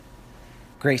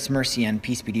Grace, mercy, and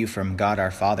peace be to you from God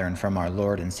our Father and from our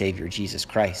Lord and Savior Jesus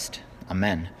Christ.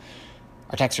 Amen.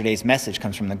 Our text for today's message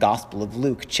comes from the Gospel of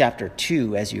Luke, chapter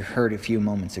 2, as you heard a few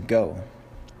moments ago.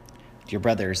 Dear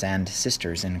brothers and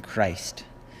sisters in Christ,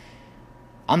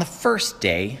 on the first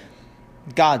day,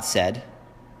 God said,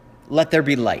 "Let there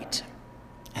be light,"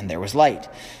 and there was light.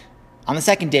 On the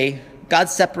second day, God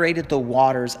separated the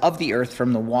waters of the earth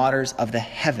from the waters of the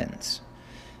heavens.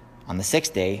 On the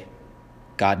sixth day,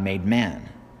 God made man.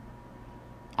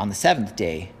 On the seventh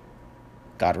day,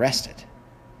 God rested.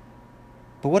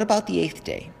 But what about the eighth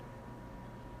day?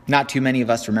 Not too many of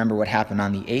us remember what happened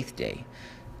on the eighth day,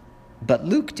 but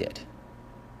Luke did.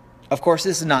 Of course,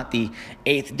 this is not the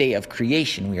eighth day of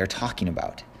creation we are talking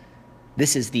about.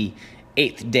 This is the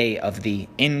eighth day of the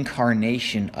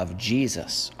incarnation of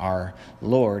Jesus, our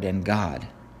Lord and God.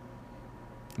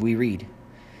 We read,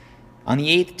 "On the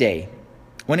eighth day,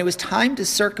 when it was time to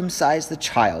circumcise the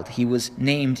child, he was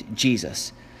named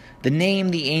Jesus, the name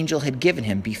the angel had given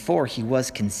him before he was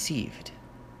conceived."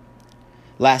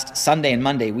 Last Sunday and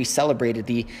Monday, we celebrated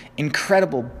the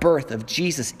incredible birth of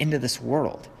Jesus into this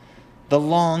world, the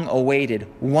long-awaited,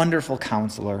 wonderful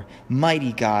Counselor,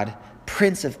 mighty God,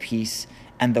 Prince of Peace,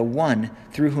 and the one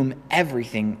through whom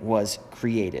everything was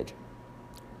created,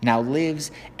 now lives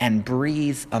and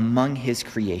breathes among his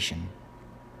creation.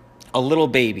 A little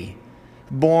baby,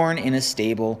 born in a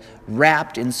stable,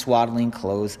 wrapped in swaddling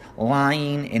clothes,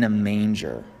 lying in a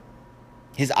manger.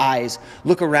 His eyes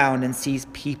look around and sees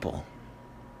people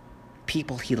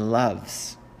he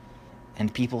loves,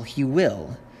 and people he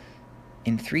will,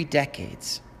 in 3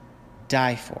 decades,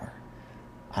 die for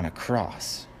on a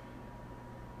cross.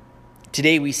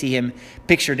 Today we see him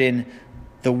pictured in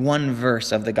the one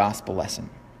verse of the gospel lesson,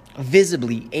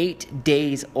 visibly 8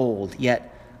 days old,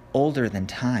 yet older than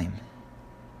time.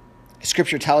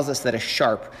 Scripture tells us that a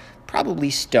sharp,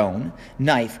 probably stone,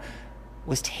 knife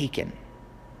was taken,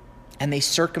 and they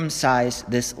circumcised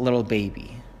this little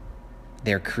baby,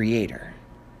 their creator.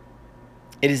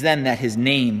 It is then that his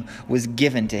name was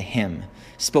given to him,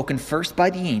 spoken first by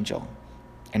the angel,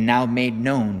 and now made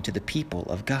known to the people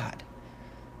of God.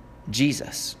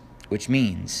 Jesus, which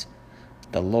means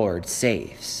the Lord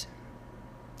saves.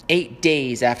 8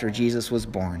 days after Jesus was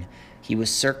born, he was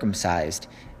circumcised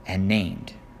and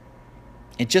named.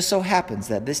 It just so happens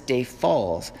that this day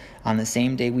falls on the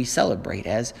same day we celebrate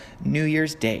as New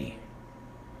Year's Day.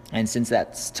 And since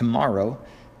that's tomorrow,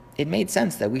 it made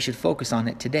sense that we should focus on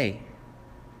it today.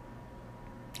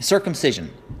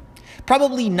 Circumcision.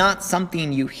 Probably not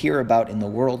something you hear about in the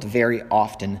world very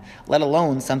often, let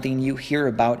alone something you hear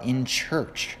about in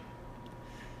church.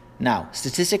 Now,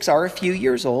 statistics are a few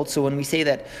years old, so when we say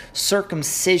that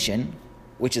circumcision,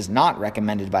 which is not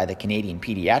recommended by the Canadian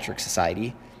Pediatric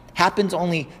Society, happens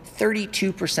only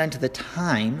 32% of the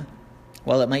time,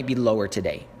 well, it might be lower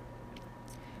today.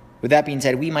 With that being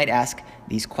said, we might ask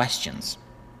these questions.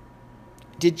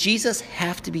 Did Jesus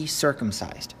have to be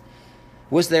circumcised?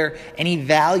 Was there any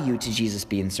value to Jesus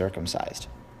being circumcised?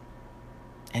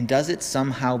 And does it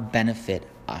somehow benefit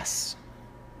us?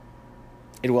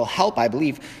 It will help, I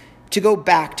believe, to go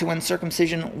back to when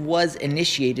circumcision was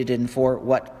initiated and for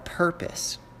what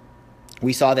purpose.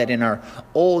 We saw that in our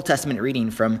Old Testament reading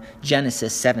from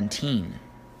Genesis 17.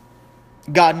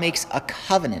 God makes a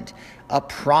covenant, a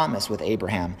promise with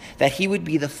Abraham that he would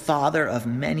be the father of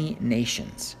many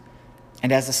nations.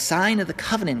 And as a sign of the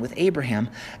covenant with Abraham,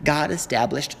 God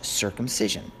established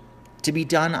circumcision to be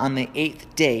done on the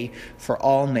 8th day for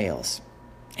all males.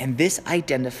 And this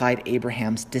identified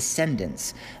Abraham's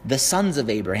descendants, the sons of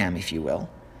Abraham, if you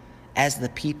will, as the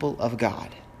people of God.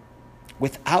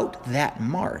 Without that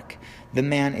mark, the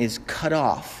man is cut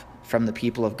off from the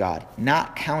people of God,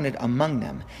 not counted among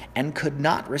them, and could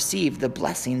not receive the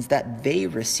blessings that they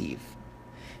receive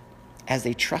as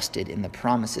they trusted in the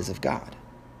promises of God.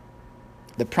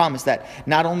 The promise that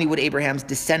not only would Abraham's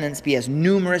descendants be as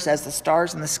numerous as the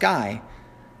stars in the sky,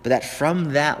 but that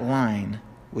from that line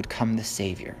would come the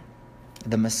Savior,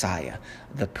 the Messiah,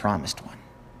 the promised one.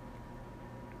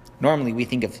 Normally, we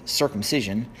think of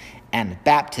circumcision and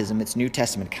baptism, its New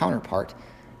Testament counterpart,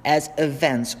 as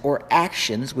events or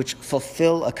actions which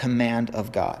fulfill a command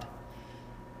of God.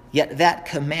 Yet that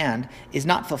command is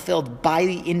not fulfilled by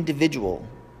the individual,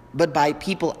 but by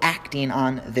people acting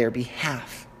on their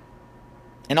behalf.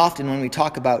 And often when we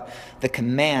talk about the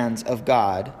commands of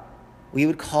God, we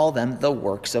would call them the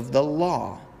works of the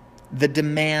law, the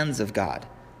demands of God.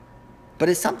 But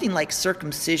is something like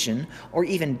circumcision, or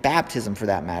even baptism for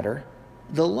that matter,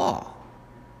 the law?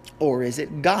 Or is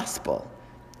it gospel,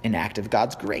 an act of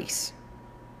God's grace?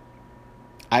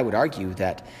 I would argue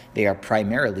that they are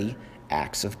primarily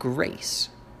acts of grace,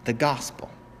 the gospel.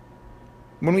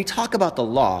 When we talk about the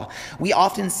law, we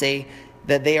often say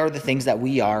that they are the things that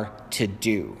we are to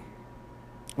do.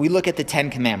 We look at the 10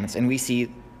 Commandments and we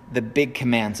see the big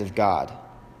commands of God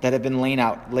that have been laid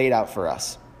out for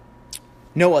us.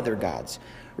 No other gods.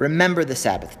 Remember the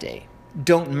Sabbath day.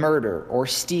 Don't murder or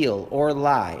steal or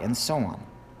lie, and so on.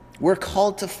 We're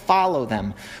called to follow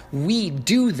them. We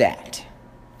do that.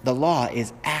 The law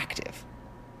is active.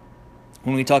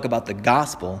 When we talk about the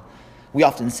gospel, we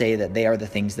often say that they are the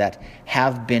things that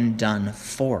have been done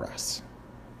for us.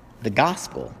 The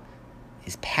gospel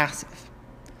is passive.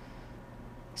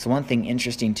 So one thing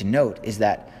interesting to note is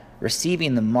that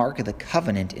receiving the mark of the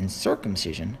covenant in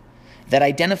circumcision that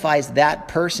identifies that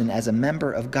person as a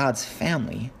member of God's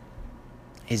family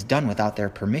is done without their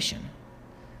permission.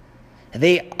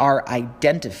 They are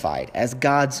identified as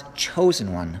God's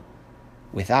chosen one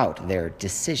without their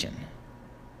decision.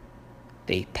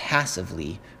 They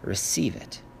passively receive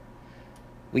it.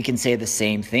 We can say the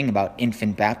same thing about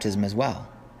infant baptism as well.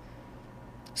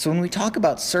 So when we talk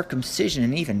about circumcision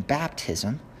and even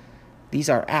baptism, these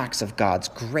are acts of God's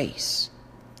grace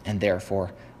and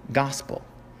therefore gospel,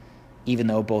 even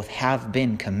though both have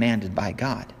been commanded by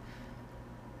God.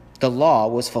 The law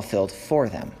was fulfilled for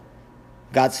them.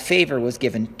 God's favor was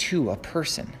given to a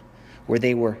person, where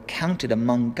they were counted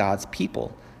among God's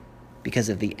people because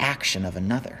of the action of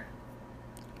another.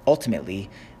 Ultimately,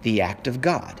 the act of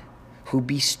God, who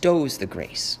bestows the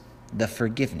grace, the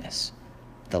forgiveness,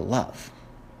 the love.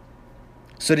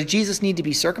 So did Jesus need to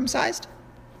be circumcised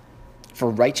for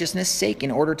righteousness' sake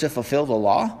in order to fulfill the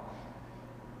law?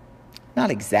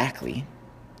 Not exactly.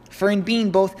 For in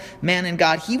being both man and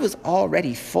God, he was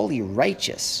already fully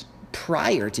righteous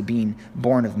prior to being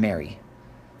born of Mary.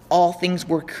 All things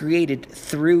were created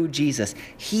through Jesus.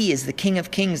 He is the King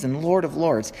of Kings and Lord of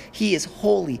Lords. He is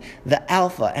holy, the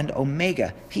Alpha and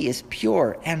Omega. He is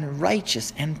pure and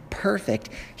righteous and perfect.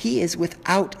 He is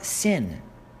without sin.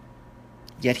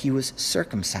 Yet he was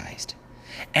circumcised.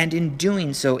 And in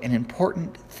doing so, an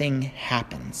important thing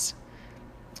happens.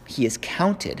 He is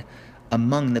counted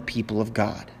among the people of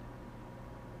God.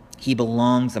 He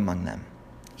belongs among them.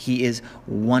 He is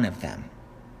one of them,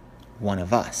 one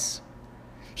of us.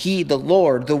 He, the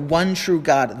Lord, the one true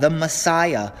God, the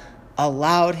Messiah,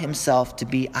 allowed himself to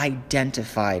be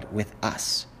identified with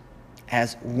us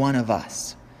as one of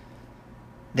us.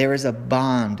 There is a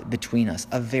bond between us,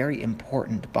 a very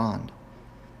important bond.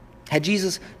 Had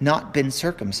Jesus not been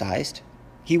circumcised,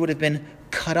 he would have been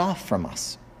cut off from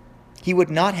us. He would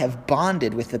not have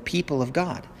bonded with the people of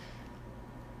God.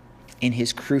 In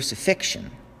his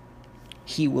crucifixion,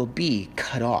 he will be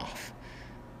cut off,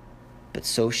 but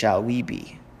so shall we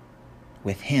be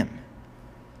with him.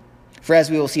 For as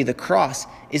we will see, the cross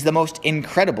is the most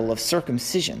incredible of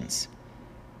circumcisions.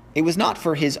 It was not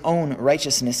for his own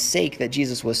righteousness' sake that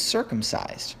Jesus was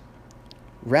circumcised.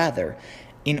 Rather,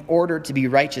 in order to be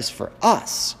righteous for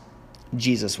us,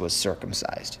 Jesus was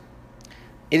circumcised.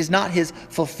 It is not his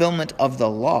fulfillment of the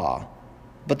law,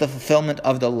 but the fulfillment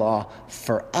of the law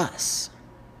for us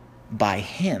by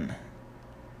him.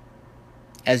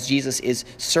 As Jesus is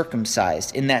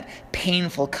circumcised in that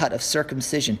painful cut of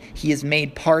circumcision, he is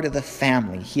made part of the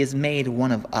family. He is made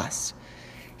one of us.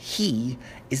 He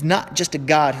is not just a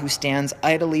God who stands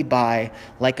idly by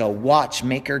like a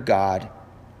watchmaker God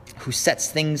who sets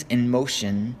things in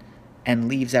motion and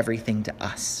leaves everything to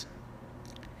us.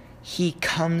 He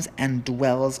comes and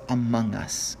dwells among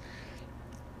us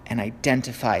and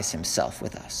identifies himself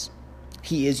with us.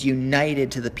 He is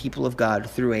united to the people of God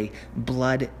through a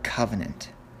blood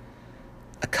covenant,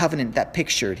 a covenant that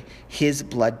pictured his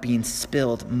blood being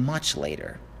spilled much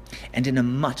later and in a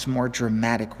much more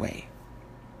dramatic way.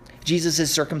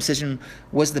 Jesus' circumcision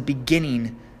was the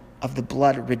beginning of the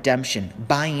blood redemption,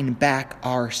 buying back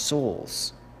our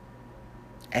souls.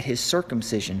 At his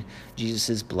circumcision,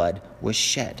 Jesus' blood was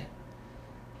shed.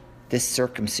 This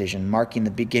circumcision marking the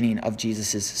beginning of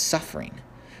Jesus' suffering,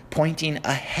 pointing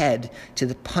ahead to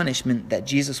the punishment that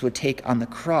Jesus would take on the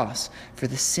cross for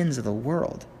the sins of the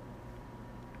world.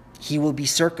 He will be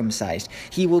circumcised.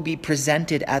 He will be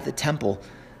presented at the temple.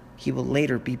 He will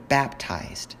later be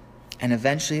baptized, and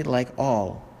eventually, like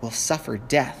all, will suffer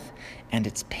death and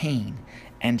its pain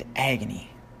and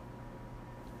agony.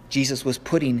 Jesus was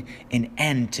putting an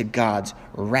end to God's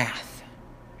wrath.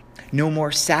 No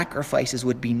more sacrifices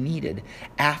would be needed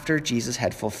after Jesus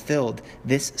had fulfilled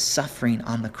this suffering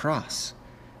on the cross.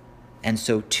 And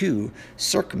so too,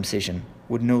 circumcision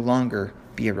would no longer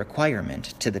be a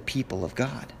requirement to the people of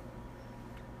God.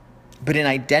 But in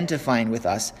identifying with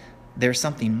us, there's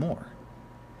something more.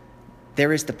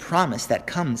 There is the promise that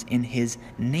comes in his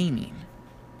naming.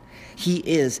 He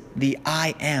is the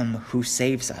I am who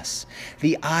saves us,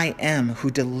 the I am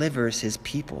who delivers his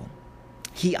people.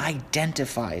 He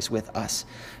identifies with us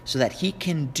so that he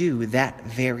can do that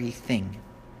very thing.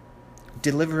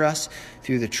 Deliver us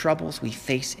through the troubles we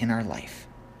face in our life,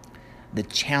 the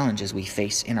challenges we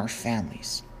face in our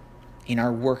families, in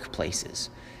our workplaces,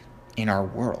 in our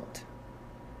world.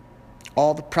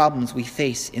 All the problems we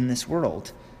face in this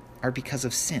world are because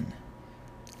of sin.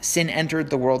 Sin entered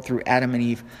the world through Adam and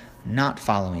Eve not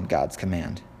following God's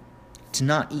command to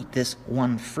not eat this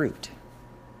one fruit.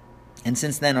 And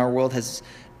since then, our world has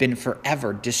been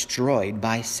forever destroyed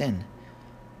by sin.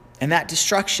 And that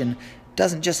destruction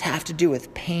doesn't just have to do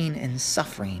with pain and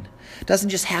suffering. It doesn't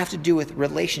just have to do with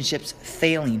relationships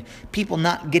failing, people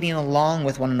not getting along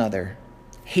with one another,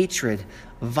 hatred,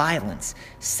 violence,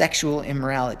 sexual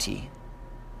immorality.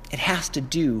 It has to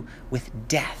do with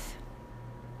death.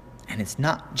 And it's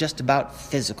not just about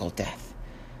physical death.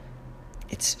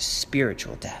 It's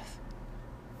spiritual death.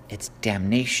 It's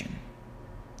damnation.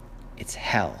 It's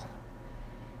hell.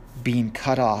 Being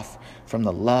cut off from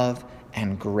the love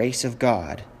and grace of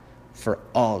God for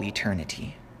all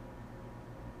eternity.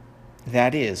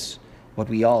 That is what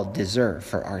we all deserve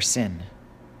for our sin.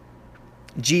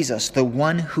 Jesus, the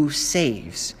one who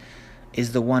saves,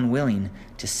 is the one willing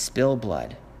to spill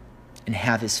blood and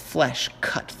have his flesh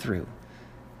cut through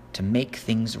to make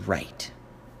things right.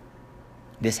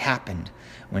 This happened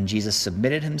when Jesus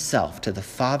submitted himself to the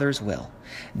Father's will,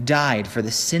 died for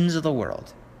the sins of the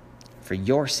world, for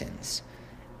your sins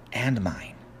and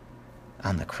mine,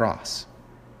 on the cross.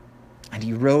 And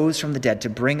he rose from the dead to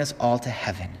bring us all to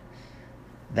heaven.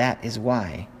 That is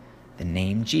why the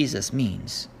name Jesus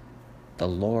means the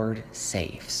Lord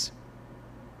saves.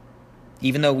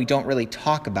 Even though we don't really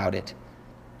talk about it,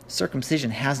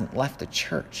 circumcision hasn't left the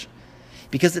church,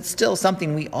 because it's still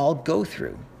something we all go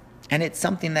through. And it's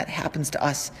something that happens to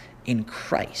us in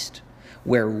Christ,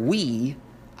 where we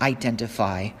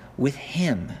identify with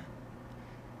him.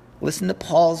 Listen to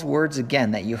Paul's words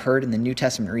again that you heard in the New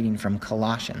Testament reading from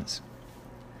Colossians.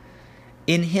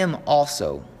 In him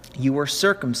also you were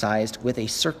circumcised with a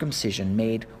circumcision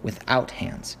made without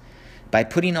hands, by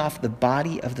putting off the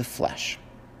body of the flesh,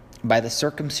 by the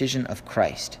circumcision of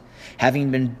Christ,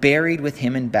 having been buried with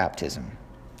him in baptism,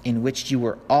 in which you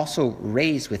were also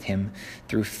raised with him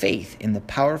through faith in the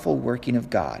powerful working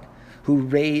of God, who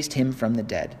raised him from the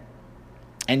dead.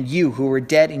 And you who were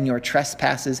dead in your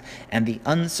trespasses and the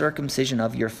uncircumcision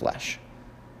of your flesh,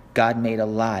 God made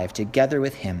alive together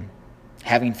with him,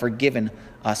 having forgiven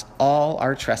us all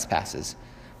our trespasses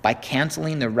by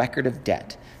canceling the record of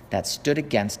debt that stood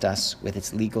against us with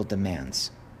its legal demands.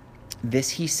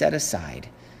 This he set aside,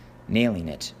 nailing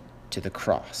it to the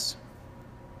cross.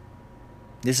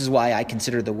 This is why I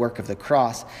consider the work of the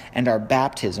cross and our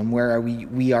baptism, where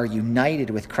we are united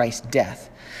with Christ's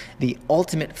death, the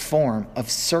ultimate form of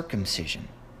circumcision,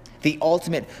 the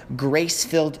ultimate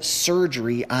grace-filled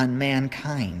surgery on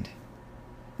mankind.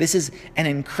 This is an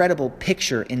incredible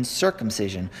picture in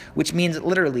circumcision, which means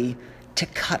literally to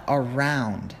cut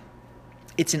around.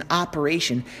 It's an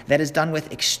operation that is done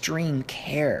with extreme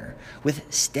care,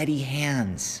 with steady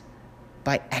hands,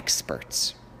 by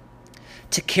experts,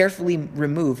 to carefully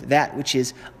remove that which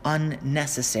is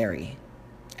unnecessary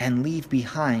and leave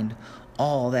behind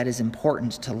all that is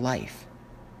important to life.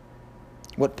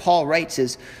 What Paul writes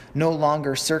is no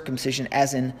longer circumcision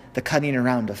as in the cutting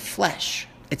around of flesh.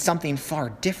 It's something far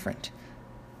different,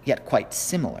 yet quite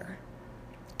similar.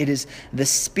 It is the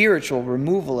spiritual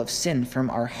removal of sin from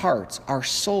our hearts, our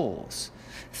souls,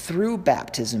 through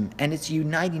baptism, and it's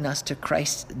uniting us to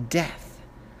Christ's death,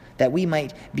 that we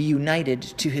might be united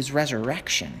to his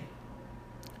resurrection.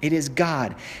 It is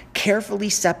God carefully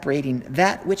separating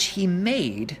that which he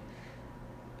made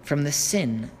from the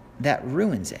sin that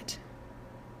ruins it.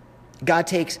 God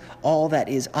takes all that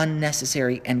is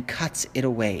unnecessary and cuts it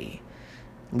away,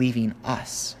 leaving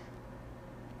us.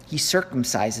 He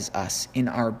circumcises us in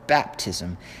our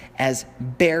baptism as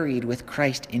buried with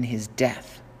Christ in his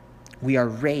death. We are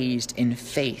raised in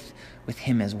faith with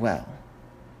him as well.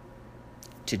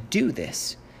 To do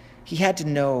this, he had to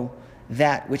know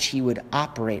that which he would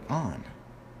operate on.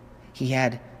 He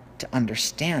had to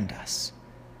understand us.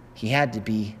 He had to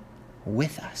be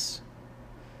with us.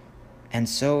 And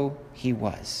so he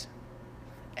was,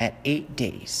 at 8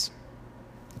 days,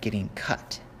 getting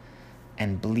cut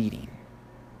and bleeding,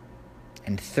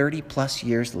 and 30 plus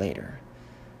years later,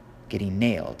 getting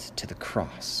nailed to the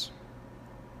cross.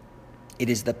 It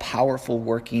is the powerful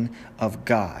working of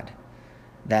God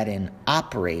that in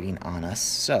operating on us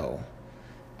so,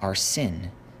 our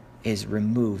sin is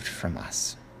removed from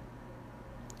us.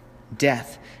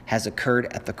 Death has occurred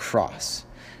at the cross.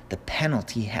 The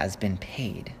penalty has been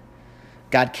paid.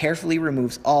 God carefully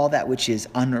removes all that which is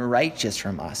unrighteous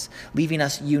from us, leaving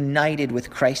us united with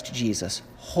Christ Jesus,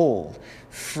 whole,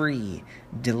 free,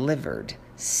 delivered,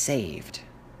 saved.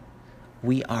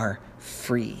 We are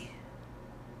free.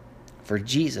 For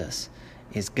Jesus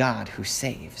is God who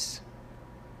saves.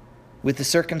 With the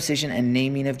circumcision and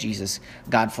naming of Jesus,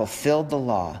 God fulfilled the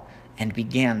law and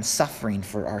began suffering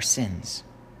for our sins.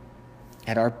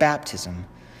 At our baptism,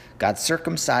 God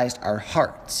circumcised our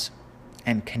hearts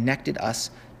and connected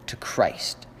us to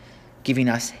Christ, giving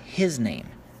us his name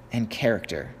and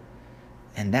character.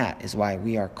 And that is why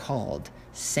we are called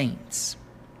saints.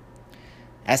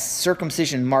 As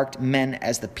circumcision marked men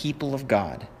as the people of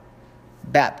God,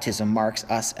 baptism marks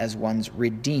us as ones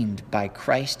redeemed by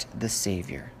Christ the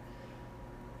Savior.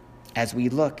 As we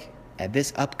look at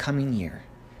this upcoming year,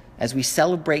 as we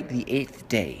celebrate the 8th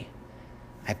day,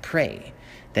 I pray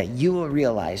that you will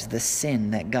realize the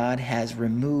sin that God has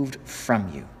removed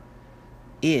from you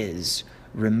is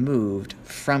removed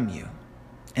from you,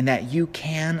 and that you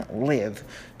can live,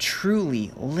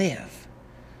 truly live,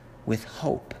 with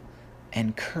hope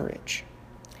and courage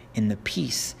in the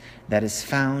peace that is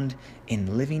found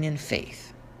in living in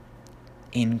faith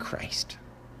in Christ.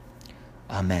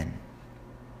 Amen.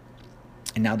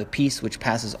 And now the peace which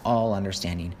passes all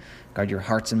understanding, guard your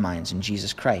hearts and minds in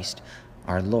Jesus Christ,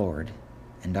 our Lord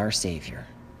and our Savior.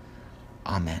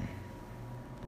 Amen.